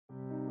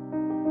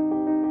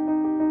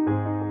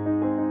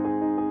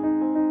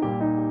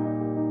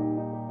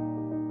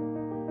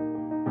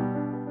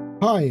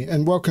Hi,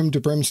 and welcome to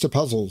BremSter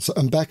Puzzles.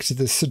 I'm back to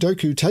the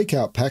Sudoku Take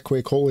Out pack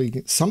we're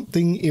calling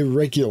Something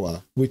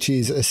Irregular, which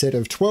is a set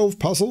of 12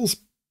 puzzles,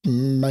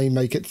 may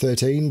make it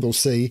 13, we'll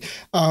see,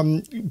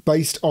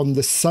 based on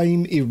the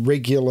same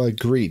irregular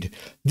grid.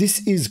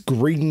 This is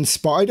Green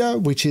Spider,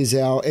 which is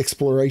our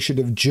exploration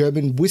of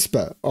German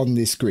Whisper on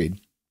this grid.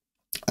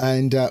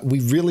 And we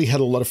really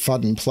had a lot of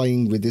fun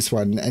playing with this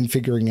one and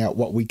figuring out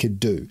what we could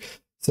do.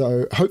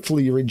 So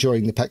hopefully you're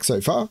enjoying the pack so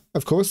far.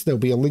 Of course, there'll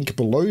be a link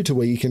below to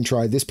where you can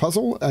try this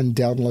puzzle and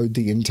download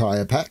the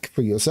entire pack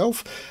for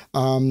yourself.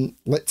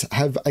 Let's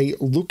have a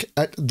look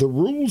at the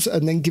rules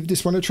and then give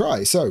this one a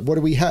try. So what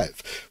do we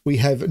have? We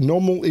have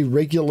normal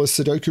irregular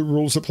Sudoku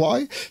rules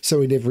apply.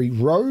 So in every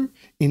row,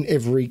 in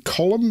every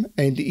column,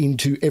 and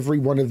into every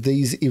one of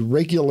these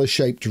irregular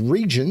shaped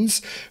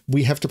regions,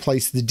 we have to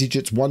place the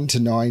digits 1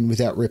 to 9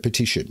 without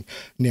repetition.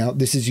 Now,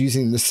 this is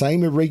using the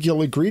same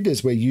irregular grid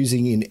as we're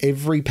using in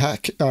every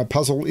pack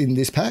puzzle in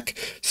this pack.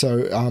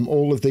 So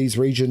all of these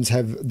regions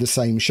have the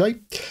same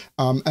shape.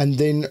 And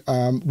then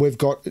we've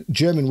got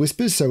German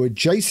whispers. So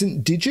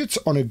adjacent digits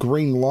on a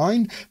green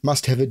line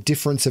must have a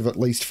difference of at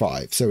least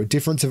 5. So a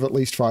difference of at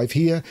least 5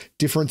 here,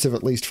 difference of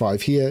at least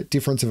 5 here,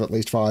 difference of at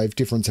least 5,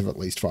 difference of at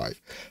least 5.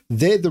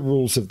 They're the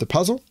rules of the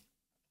puzzle.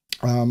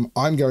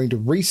 I'm going to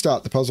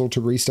restart the puzzle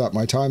to restart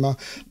my timer.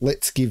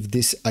 Let's give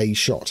this a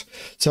shot.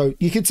 So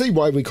you can see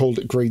why we called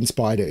it Green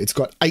Spider. It's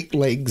got 8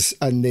 legs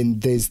and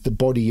then there's the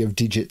body of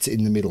digits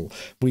in the middle.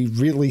 We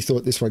really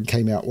thought this one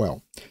came out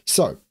well.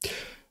 So,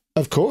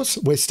 of course,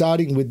 we're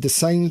starting with the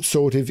same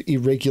sort of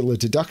irregular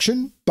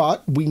deduction,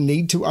 but we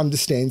need to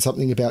understand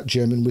something about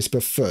German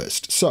Whisper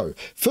first. So,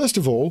 first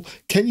of all,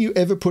 can you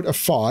ever put a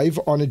 5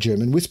 on a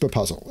German Whisper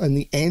puzzle? And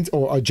the answer,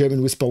 or a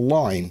German Whisper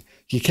line?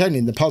 You can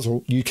in the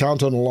puzzle, you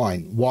can't on a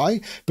line.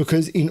 Why?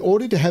 Because in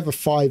order to have a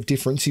 5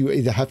 difference, you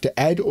either have to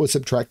add or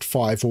subtract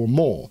 5 or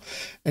more.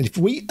 And if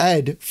we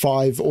add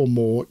 5 or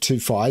more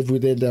to 5,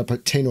 we'd end up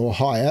at 10 or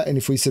higher. And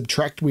if we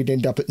subtract, we'd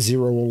end up at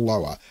 0 or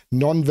lower.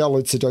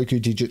 Non-valid Sudoku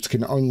digits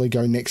can only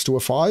go next to a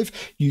 5.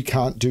 You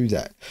can't do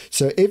that.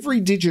 So every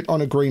digit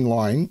on a green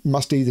line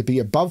must either be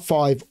above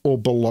 5 or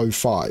below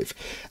 5.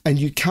 And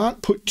you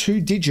can't put 2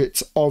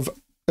 digits of,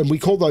 and we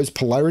call those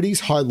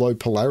polarities, high-low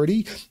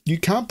polarity. You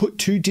can't put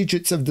 2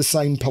 digits of the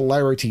same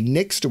polarity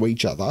next to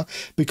each other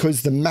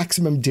because the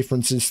maximum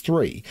difference is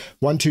 3.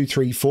 1, 2,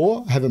 3,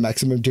 4 have a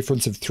maximum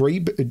difference of 3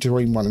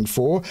 between 1 and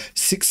 4.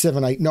 6,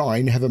 7, 8,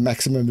 9 have a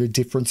maximum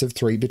difference of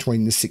 3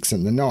 between the 6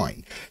 and the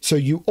 9. So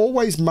you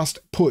always must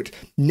put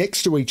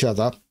next to each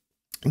other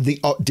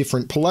the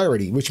different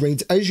polarity, which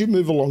means as you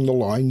move along the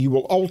line, you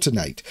will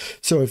alternate.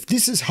 So if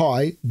this is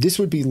high, this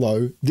would be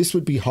low, this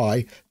would be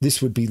high,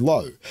 this would be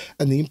low.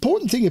 And the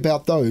important thing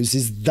about those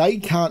is they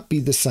can't be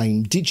the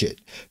same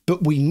digit,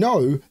 but we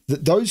know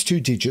that those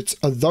 2 digits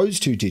are those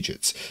 2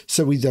 digits.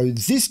 So we know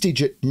this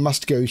digit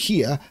must go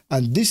here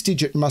and this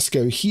digit must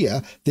go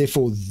here.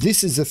 Therefore,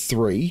 this is a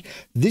 3.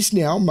 This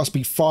now must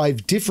be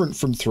 5 different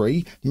from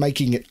 3,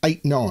 making it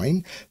 8,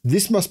 9.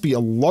 This must be a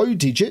low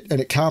digit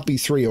and it can't be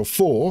 3 or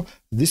 4.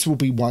 This will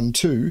be 1,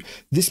 2.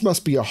 This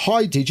must be a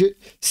high digit,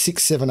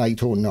 6, 7,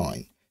 8, or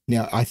 9.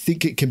 Now, I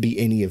think it can be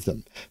any of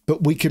them,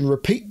 but we can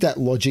repeat that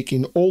logic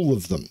in all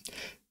of them.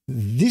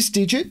 This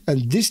digit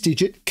and this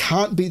digit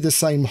can't be the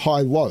same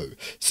high-low.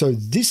 So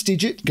this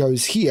digit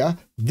goes here,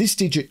 this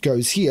digit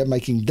goes here,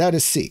 making that a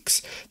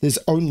 6. There's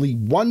only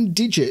one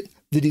digit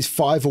that is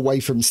 5 away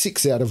from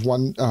 6 out of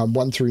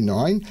 1 through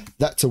 9.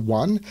 That's a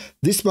 1.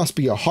 This must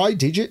be a high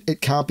digit.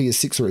 It can't be a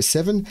 6 or a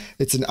 7.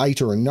 It's an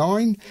 8 or a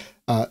 9.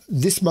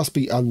 This must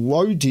be a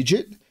low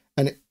digit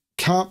and it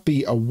can't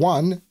be a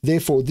 1.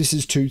 Therefore, this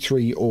is 2,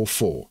 3, or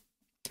 4.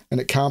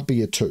 And it can't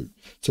be a 2.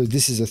 So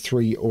this is a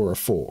 3 or a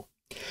 4.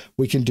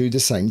 We can do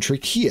the same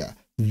trick here.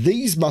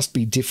 These must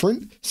be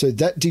different. So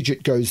that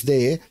digit goes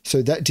there.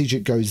 So that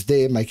digit goes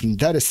there, making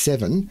that a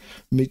 7,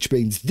 which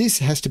means this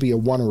has to be a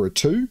 1 or a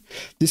 2.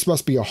 This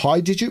must be a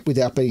high digit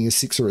without being a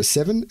 6 or a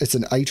 7. It's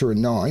an 8 or a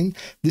 9.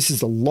 This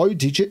is a low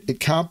digit.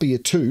 It can't be a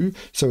 2.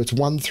 So it's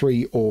 1,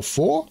 3, or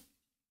 4.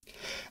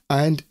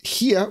 And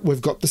here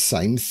we've got the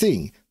same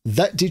thing.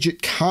 That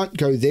digit can't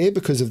go there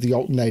because of the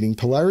alternating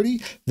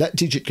polarity. That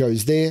digit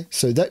goes there,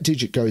 so that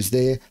digit goes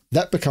there.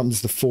 That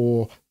becomes the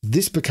 4.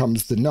 This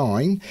becomes the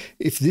 9.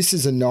 If this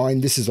is a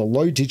 9, this is a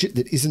low digit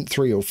that isn't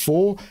 3 or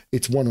 4.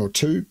 It's 1 or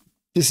 2.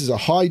 This is a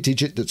high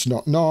digit that's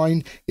not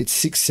 9. It's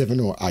 6, 7,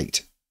 or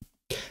 8.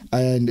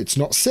 And it's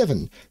not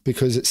 7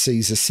 because it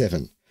sees a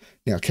 7.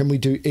 Now, can we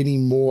do any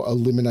more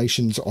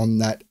eliminations on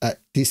that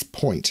at this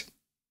point?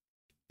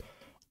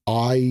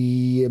 I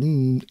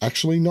am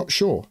actually not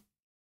sure.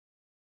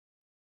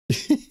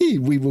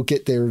 We will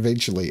get there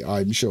eventually,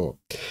 I'm sure.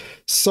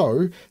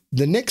 So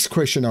the next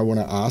question I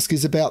want to ask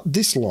is about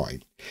this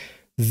line.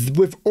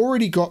 We've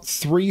already got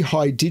 3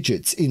 high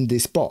digits in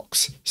this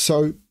box.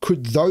 So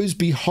could those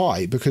be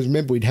high? Because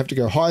remember, we'd have to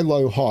go high,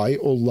 low, high,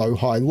 or low,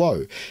 high,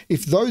 low.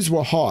 If those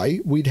were high,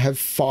 we'd have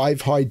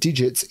 5 high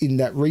digits in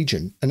that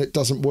region, and it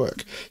doesn't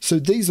work. So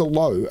these are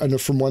low and are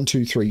from 1,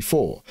 2, 3,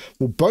 4.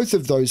 Well, both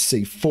of those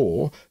see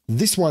 4.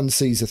 This one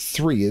sees a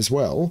 3 as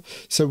well.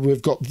 So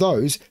we've got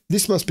those.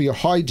 This must be a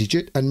high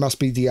digit and must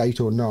be the 8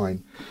 or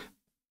 9.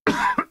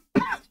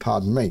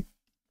 Pardon me.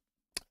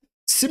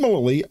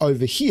 Similarly,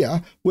 over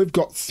here, we've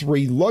got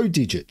 3 low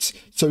digits.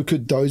 So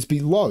could those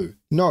be low?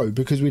 No,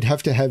 because we'd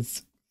have to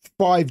have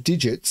 5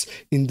 digits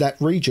in that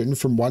region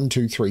from 1,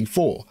 2, 3,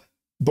 4.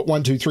 But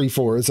 1, 2, 3,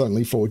 4 is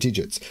only 4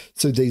 digits.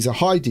 So these are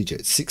high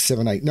digits, 6,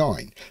 7, 8,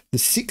 9. The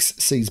 6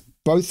 sees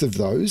both of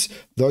those.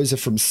 Those are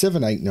from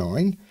 7, 8,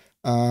 9.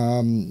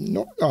 And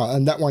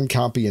that one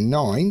can't be a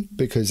 9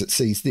 because it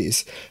sees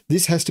this.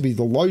 This has to be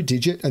the low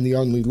digit, and the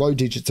only low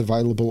digits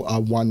available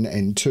are 1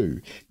 and 2,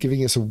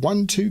 giving us a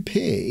 1, 2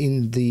 pair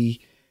in the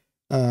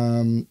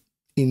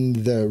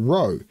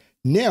row.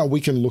 Now we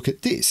can look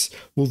at this.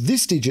 Well,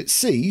 this digit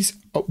sees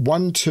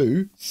 1,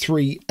 2,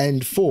 3,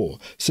 and 4.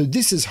 So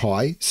this is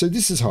high. So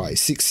this is high,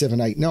 6,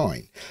 7, 8,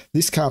 9.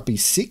 This can't be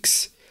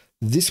 6.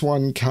 This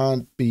one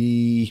can't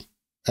be...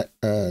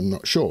 I'm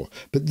not sure,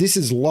 but this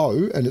is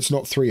low and it's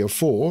not 3 or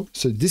 4,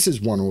 so this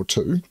is 1 or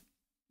 2,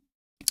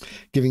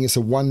 giving us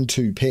a 1,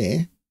 2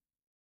 pair.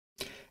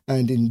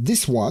 And in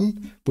this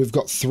one, we've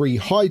got 3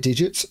 high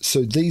digits,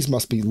 so these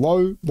must be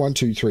low, 1,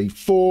 2, 3,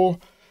 4.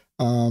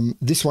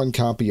 This one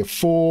can't be a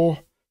 4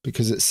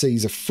 because it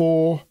sees a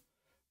 4.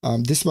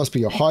 This must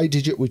be a high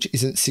digit, which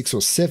isn't 6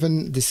 or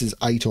 7. This is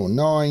 8 or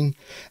 9.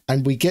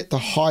 And we get the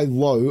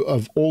high-low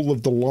of all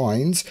of the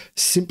lines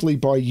simply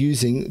by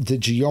using the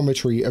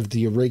geometry of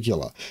the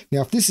irregular.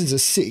 Now, if this is a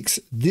 6,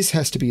 this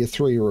has to be a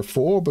 3 or a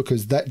 4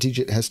 because that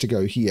digit has to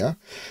go here.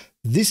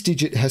 This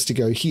digit has to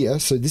go here.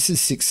 So this is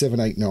 6,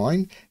 7, 8,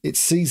 9. It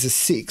sees a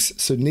 6,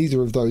 so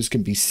neither of those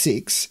can be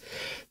 6.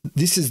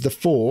 This is the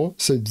 4,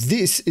 so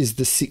this is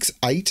the 6,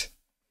 8.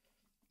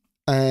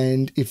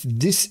 And if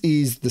this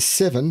is the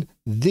 7,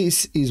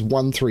 this is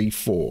 1, 3,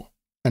 4.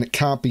 And it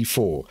can't be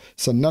 4.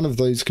 So none of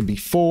those can be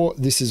 4.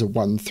 This is a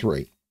 1,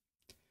 3.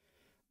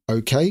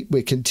 Okay,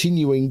 we're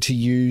continuing to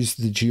use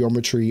the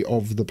geometry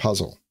of the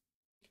puzzle.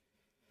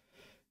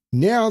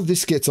 Now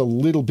this gets a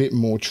little bit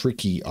more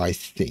tricky, I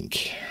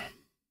think.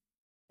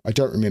 I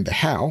don't remember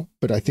how,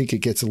 but I think it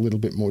gets a little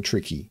bit more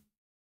tricky.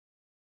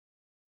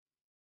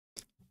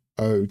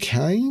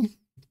 Okay.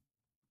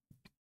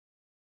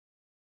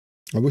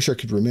 I wish I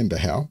could remember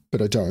how,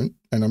 but I don't,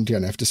 and I'm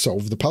going to have to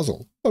solve the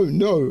puzzle. Oh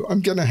no,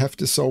 I'm going to have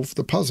to solve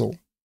the puzzle.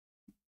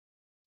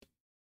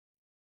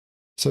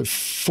 So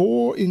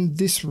 4 in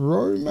this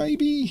row,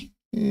 maybe?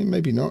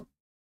 Maybe not.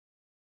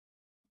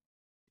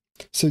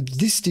 So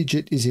this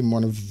digit is in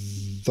one of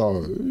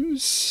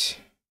those.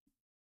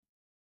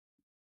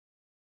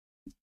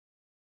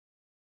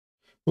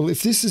 Well,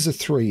 if this is a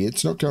 3,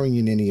 it's not going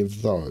in any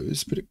of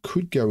those, but it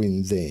could go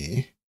in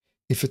there.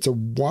 If it's a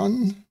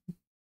 1...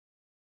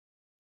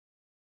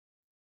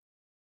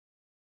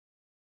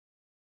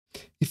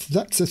 If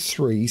that's a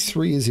 3,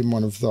 3 is in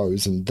one of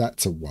those, and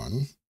that's a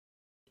 1.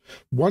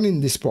 1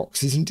 in this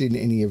box isn't in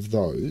any of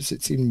those.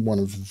 It's in one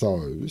of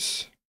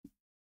those.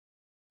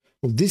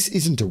 Well, this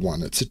isn't a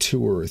 1. It's a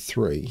 2 or a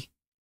 3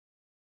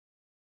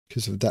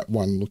 because of that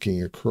 1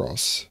 looking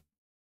across.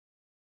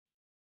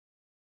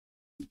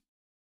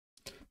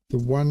 The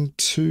 1,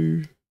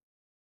 2...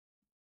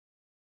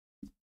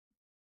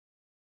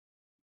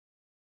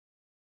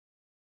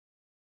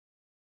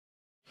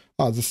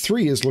 the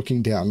 3 is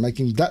looking down,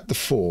 making that the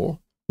 4.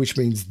 Which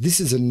means this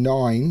is a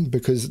 9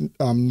 because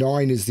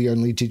 9 is the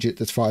only digit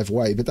that's 5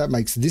 away, but that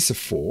makes this a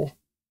 4.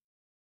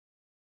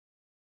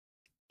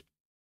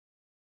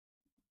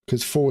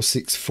 Because 4,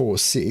 6, 4,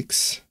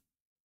 6.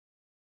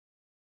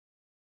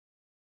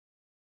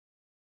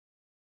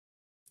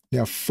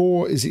 Now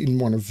 4 is in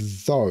one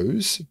of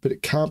those, but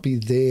it can't be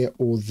there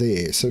or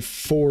there. So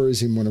 4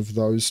 is in one of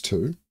those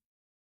two.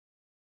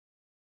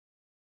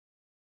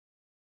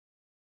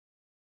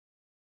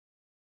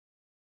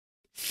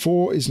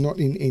 Four is not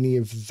in any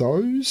of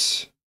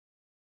those.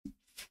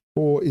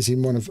 4 is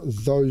in one of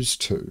those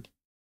two.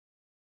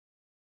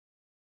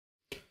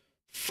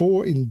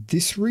 4 in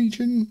this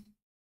region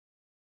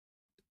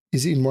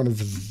is in one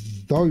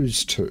of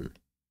those two.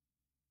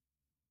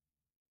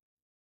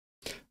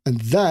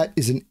 And that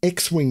is an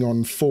X-wing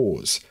on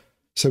 4s.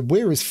 So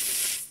where is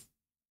 4?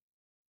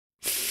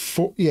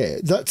 Yeah,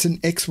 that's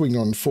an X-wing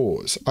on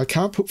 4s. I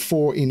can't put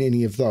 4 in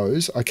any of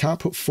those. I can't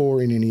put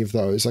 4 in any of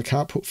those. I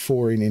can't put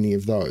 4 in any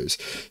of those.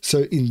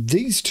 So in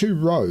these two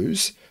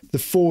rows, the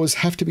 4s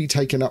have to be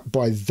taken up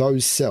by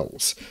those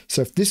cells.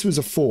 So if this was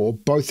a 4,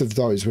 both of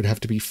those would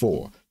have to be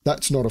 4.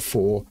 That's not a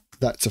 4.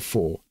 That's a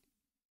 4.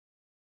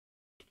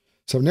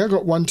 So I've now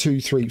got 1,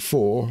 2, 3,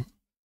 4.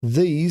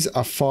 These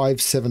are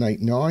 5, 7,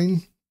 8,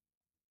 9.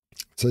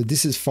 So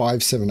this is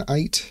 5, 7,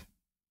 8.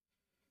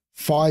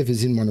 5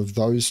 is in one of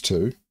those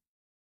two.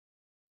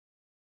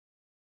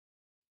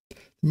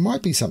 There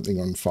might be something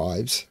on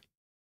 5s.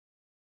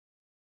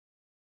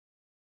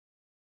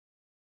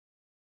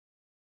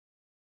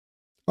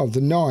 Oh, the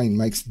 9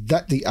 makes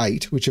that the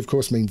 8, which of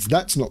course means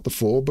that's not the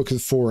 4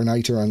 because 4 and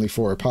 8 are only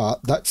 4 apart.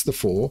 That's the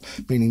 4,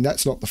 meaning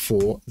that's not the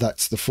 4,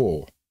 that's the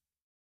 4.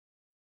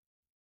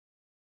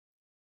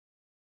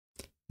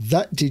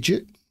 That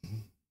digit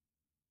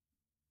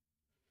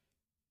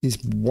is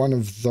one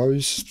of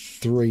those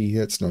 3.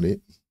 That's not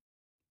it.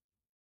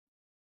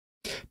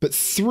 But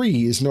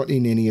 3 is not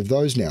in any of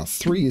those now.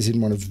 3 is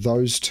in one of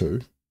those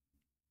 2.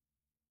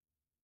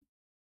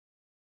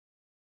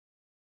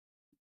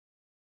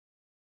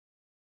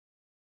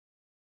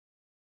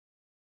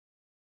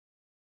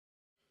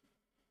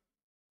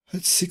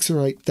 That's 6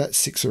 or 8. That's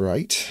 6 or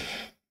 8.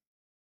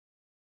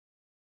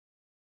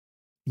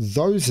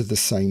 Those are the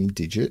same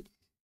digit.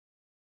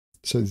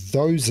 So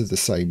those are the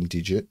same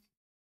digit.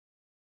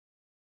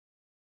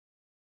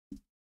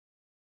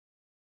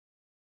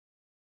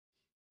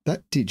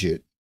 That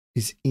digit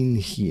is in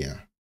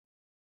here.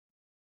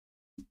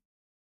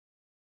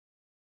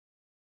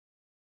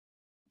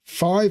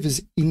 5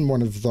 is in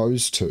one of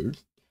those 2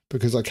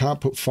 because I can't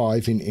put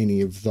 5 in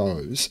any of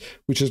those,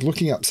 which is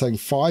looking up saying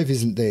 5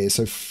 isn't there,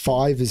 so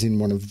 5 is in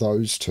one of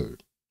those 2.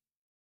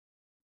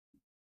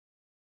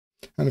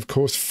 And of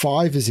course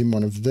 5 is in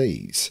one of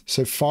these,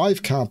 so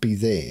 5 can't be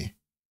there.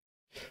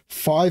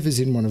 5 is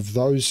in one of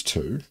those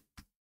 2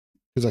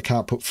 because I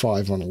can't put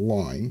 5 on a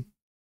line.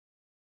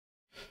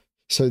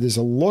 So there's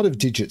a lot of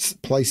digits,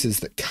 places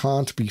that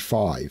can't be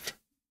 5.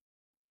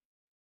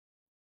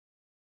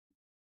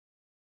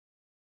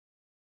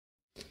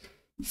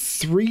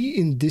 Three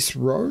in this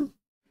row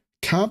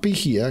can't be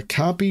here,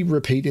 can't be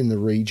repeat in the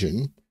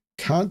region,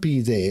 can't be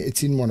there.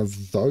 It's in one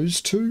of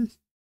those 2.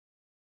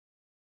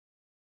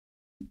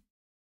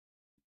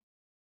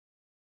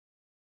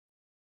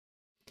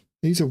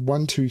 These are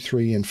 1, 2,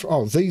 3, and 4.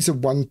 Oh, these are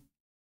 1.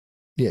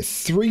 Yeah,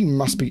 3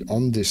 must be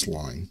on this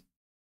line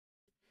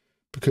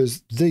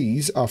because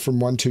these are from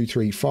 1, 2,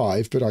 3,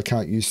 5, but I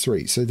can't use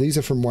 3. So these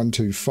are from 1,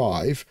 2,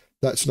 5.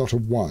 That's not a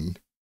 1.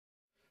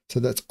 So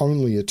that's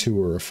only a 2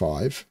 or a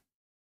 5.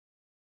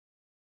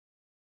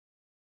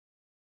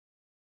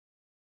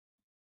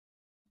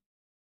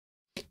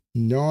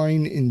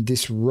 Nine in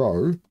this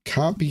row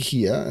can't be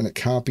here and it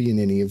can't be in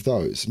any of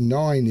those.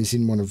 9 is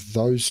in one of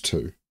those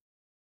 2.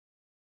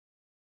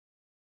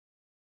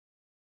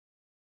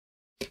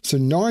 So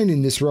 9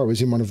 in this row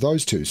is in one of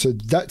those 2. So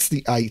that's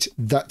the 8,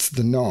 that's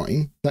the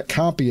 9. That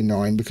can't be a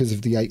 9 because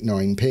of the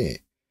 8-9 pair.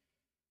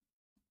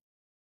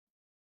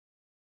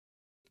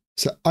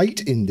 So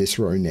 8 in this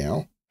row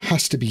now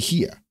has to be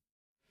here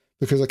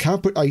because I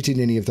can't put 8 in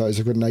any of those.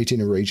 I've got an 8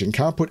 in a region.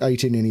 Can't put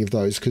 8 in any of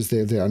those because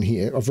they're down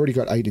here. I've already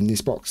got 8 in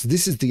this box.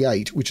 This is the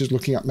 8, which is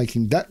looking up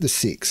making that the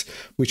 6,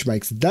 which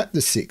makes that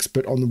the 6,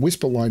 but on the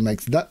whisper line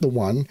makes that the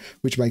 1,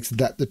 which makes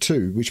that the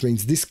 2, which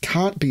means this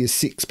can't be a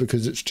 6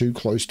 because it's too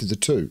close to the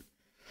 2.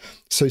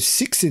 So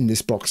 6 in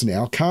this box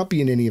now can't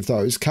be in any of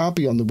those, can't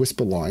be on the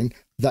whisper line.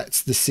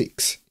 That's the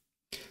 6.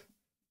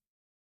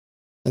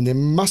 And there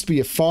must be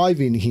a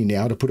 5 in here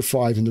now to put a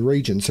 5 in the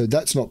region. So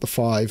that's not the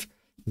 5.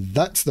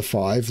 That's the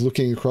 5,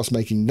 looking across,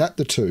 making that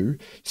the 2.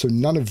 So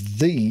none of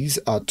these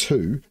are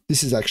 2.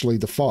 This is actually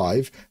the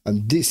 5,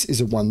 and this is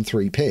a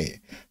 1-3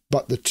 pair.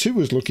 But the 2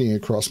 is looking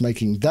across,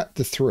 making that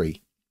the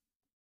 3.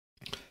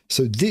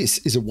 So this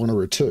is a 1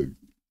 or a 2.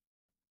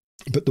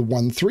 But the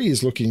 1-3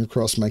 is looking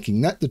across, making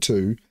that the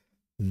 2,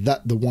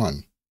 that the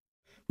 1,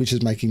 which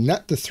is making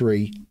that the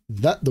 3,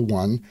 that the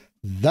 1,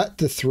 that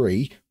the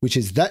 3, which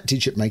is that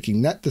digit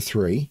making that the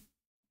 3.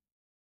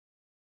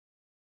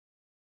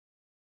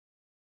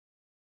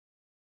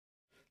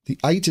 The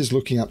 8 is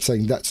looking up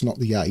saying that's not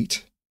the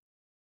 8.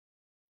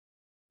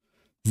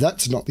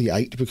 That's not the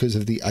 8 because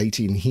of the 8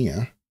 in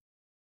here.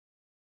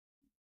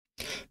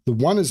 The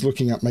 1 is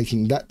looking up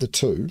making that the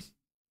 2,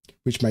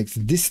 which makes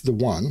this the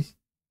 1.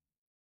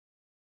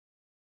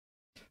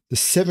 The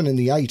 7 and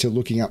the 8 are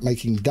looking up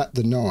making that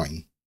the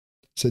 9.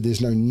 So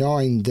there's no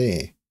 9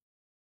 there.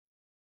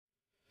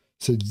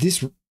 So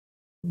this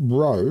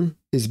row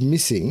is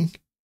missing.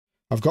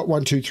 I've got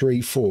 1, 2,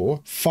 3,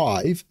 4,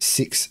 5,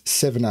 6,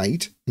 7,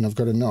 8, and I've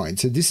got a 9.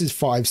 So this is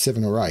 5,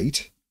 7, or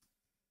 8.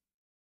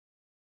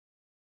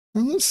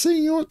 I'm not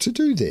seeing what to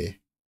do there.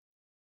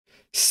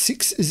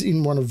 6 is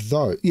in one of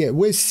those. Yeah,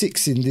 where's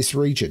 6 in this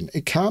region?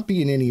 It can't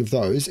be in any of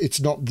those.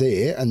 It's not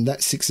there, and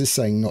that 6 is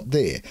saying not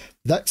there.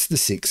 That's the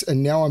 6,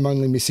 and now I'm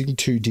only missing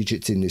 2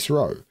 digits in this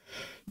row.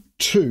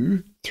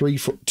 2, 3,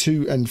 4,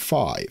 2, and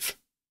 5.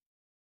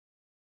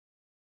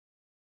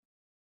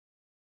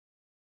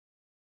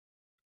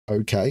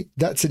 Okay,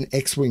 that's an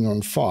X-wing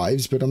on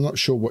 5s, but I'm not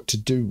sure what to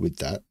do with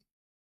that.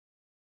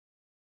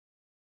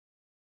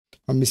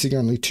 I'm missing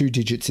only 2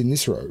 digits in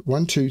this row.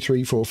 1, 2,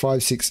 3, 4,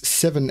 5, 6,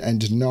 7,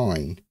 and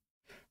 9.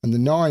 And the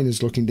 9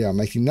 is looking down,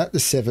 making that the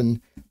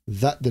 7,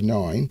 that the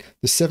 9.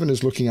 The 7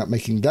 is looking up,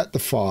 making that the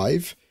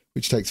 5,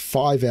 which takes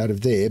 5 out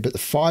of there. But the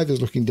 5 is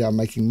looking down,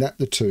 making that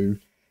the 2,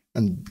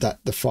 and that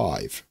the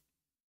 5.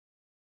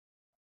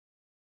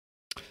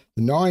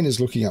 The 9 is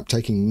looking up,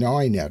 taking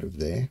 9 out of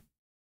there.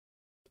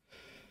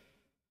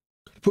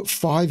 Put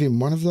 5 in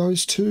one of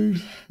those 2,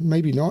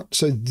 maybe not.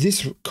 So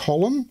this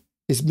column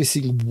is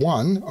missing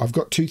 1. I've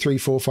got 2, 3,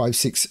 4, 5,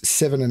 6,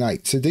 7, and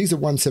 8. So these are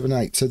 1, 7,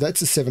 8. So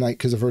that's a 7, 8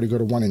 because I've already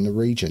got a 1 in the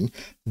region.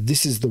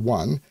 This is the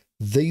 1.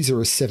 These are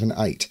a 7,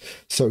 8.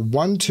 So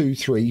 1, 2,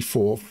 3,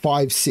 4,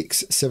 5,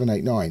 6, 7,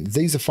 8, 9.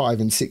 These are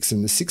 5 and 6,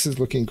 and the 6 is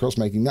looking across,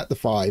 making that the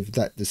 5,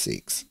 that the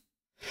 6.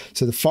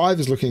 So the 5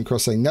 is looking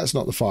across saying that's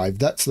not the 5,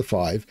 that's the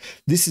 5.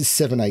 This is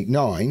 7, 8,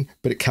 9,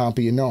 but it can't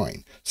be a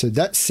 9. So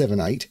that's 7,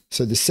 8.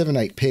 So the 7,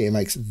 8 pair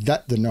makes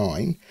that the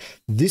 9.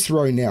 This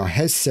row now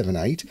has 7,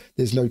 8.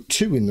 There's no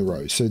 2 in the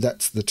row, so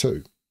that's the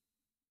 2.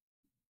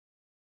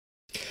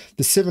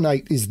 The 7,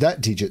 8 is that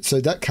digit, so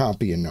that can't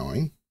be a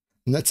 9.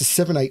 And that's a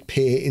 7, 8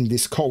 pair in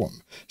this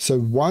column. So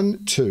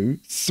 1, 2,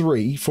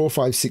 3, 4,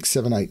 5, 6,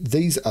 7, 8.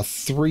 These are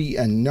 3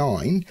 and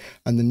 9.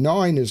 And the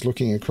 9 is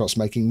looking across,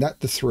 making that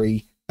the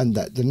 3 and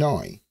that the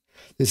 9.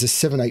 There's a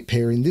 7, 8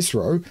 pair in this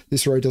row.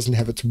 This row doesn't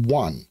have its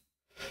 1.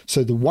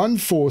 So the 1,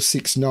 4,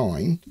 6,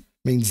 9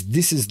 means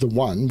this is the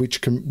 1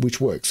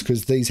 which works,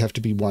 because these have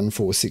to be 1,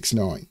 4, 6,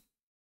 9.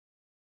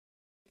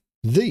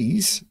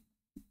 These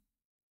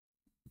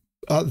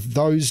are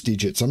those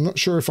digits. I'm not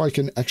sure if I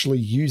can actually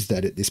use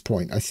that at this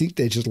point. I think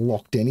they're just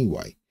locked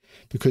anyway,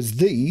 because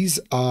these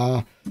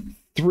are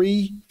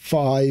 3,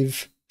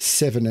 5,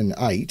 7, and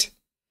 8.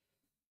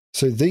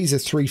 So these are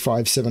 3,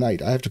 5, 7,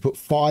 8. I have to put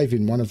 5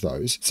 in one of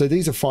those. So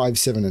these are 5,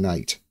 7, and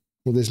 8.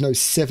 Well, there's no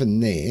 7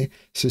 there.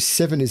 So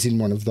 7 is in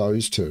one of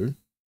those two.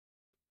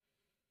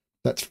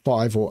 That's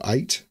 5 or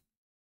 8.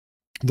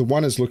 The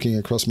 1 is looking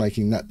across,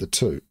 making that the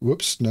 2.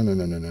 Whoops. No.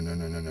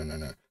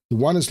 The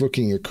 1 is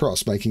looking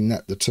across, making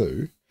that the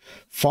 2.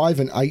 5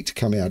 and 8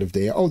 come out of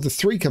there. Oh, the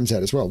 3 comes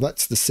out as well.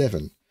 That's the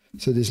 7.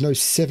 So there's no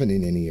 7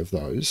 in any of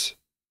those.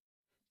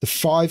 The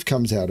 5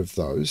 comes out of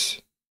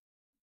those.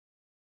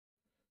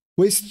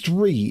 Where's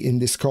 3 in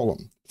this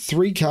column?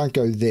 3 can't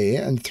go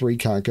there and 3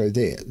 can't go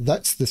there.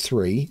 That's the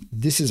 3.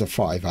 This is a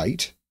 5,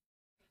 8.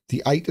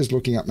 The 8 is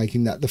looking up,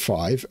 making that the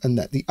 5 and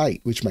that the 8,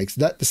 which makes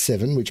that the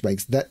 7, which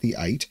makes that the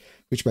 8,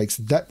 which makes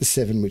that the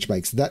 7, which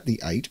makes that the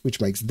 8,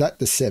 which makes that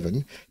the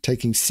 7.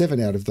 Taking 7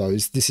 out of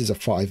those, this is a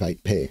 5,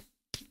 8 pair.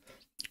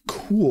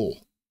 Cool.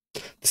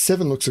 The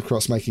 7 looks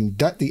across, making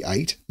that the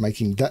 8,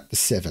 making that the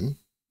 7.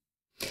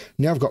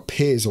 Now I've got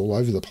pairs all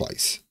over the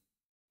place.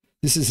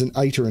 This is an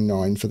 8 or a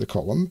 9 for the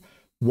column.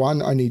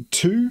 1, I need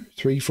 2,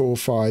 3, 4,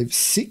 5,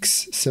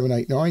 6, 7,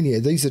 8, 9. Yeah,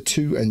 these are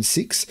 2 and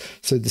 6.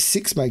 So the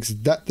 6 makes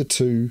that the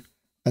 2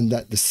 and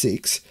that the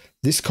 6.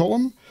 This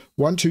column,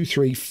 1, 2,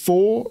 3,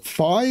 4,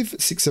 5,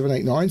 6, 7,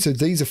 8, 9. So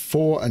these are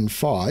 4 and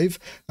 5.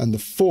 And the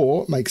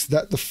 4 makes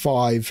that the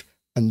 5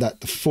 and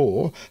that the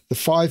 4. The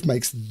 5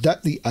 makes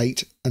that the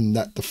 8 and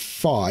that the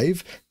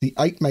 5. The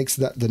 8 makes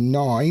that the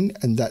 9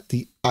 and that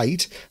the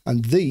 8.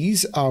 And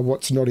these are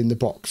what's not in the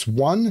box.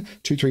 1,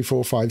 2, 3,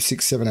 4, 5,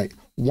 6, 7, 8.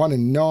 1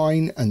 and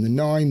 9, and the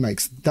 9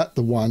 makes that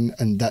the 1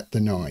 and that the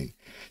 9.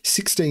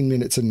 16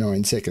 minutes and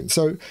 9 seconds.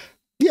 So,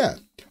 yeah,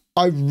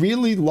 I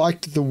really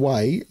liked the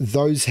way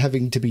those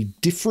having to be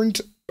different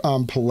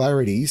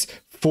polarities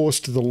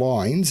forced the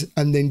lines,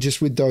 and then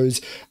just with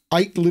those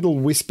 8 little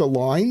whisper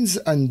lines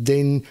and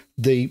then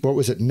the,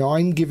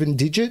 9 given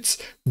digits,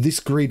 this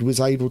grid was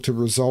able to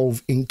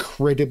resolve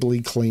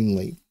incredibly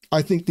cleanly.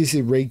 I think this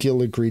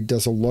irregular grid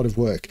does a lot of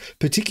work,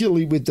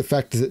 particularly with the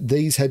fact that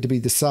these had to be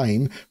the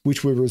same,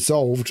 which were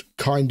resolved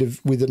kind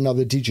of with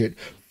another digit,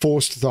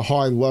 forced the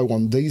high-low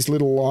on these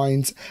little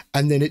lines,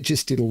 and then it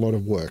just did a lot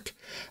of work.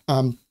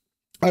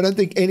 I don't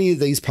think any of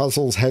these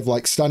puzzles have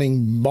like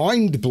stunning,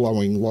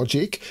 mind-blowing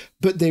logic,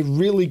 but they're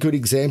really good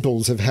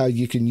examples of how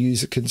you can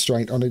use a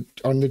constraint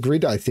on the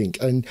grid, I think.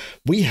 And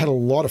we had a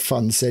lot of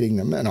fun setting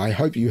them, and I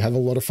hope you have a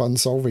lot of fun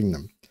solving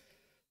them.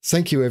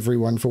 Thank you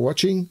everyone for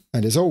watching,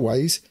 and as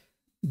always,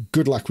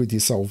 good luck with your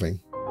solving.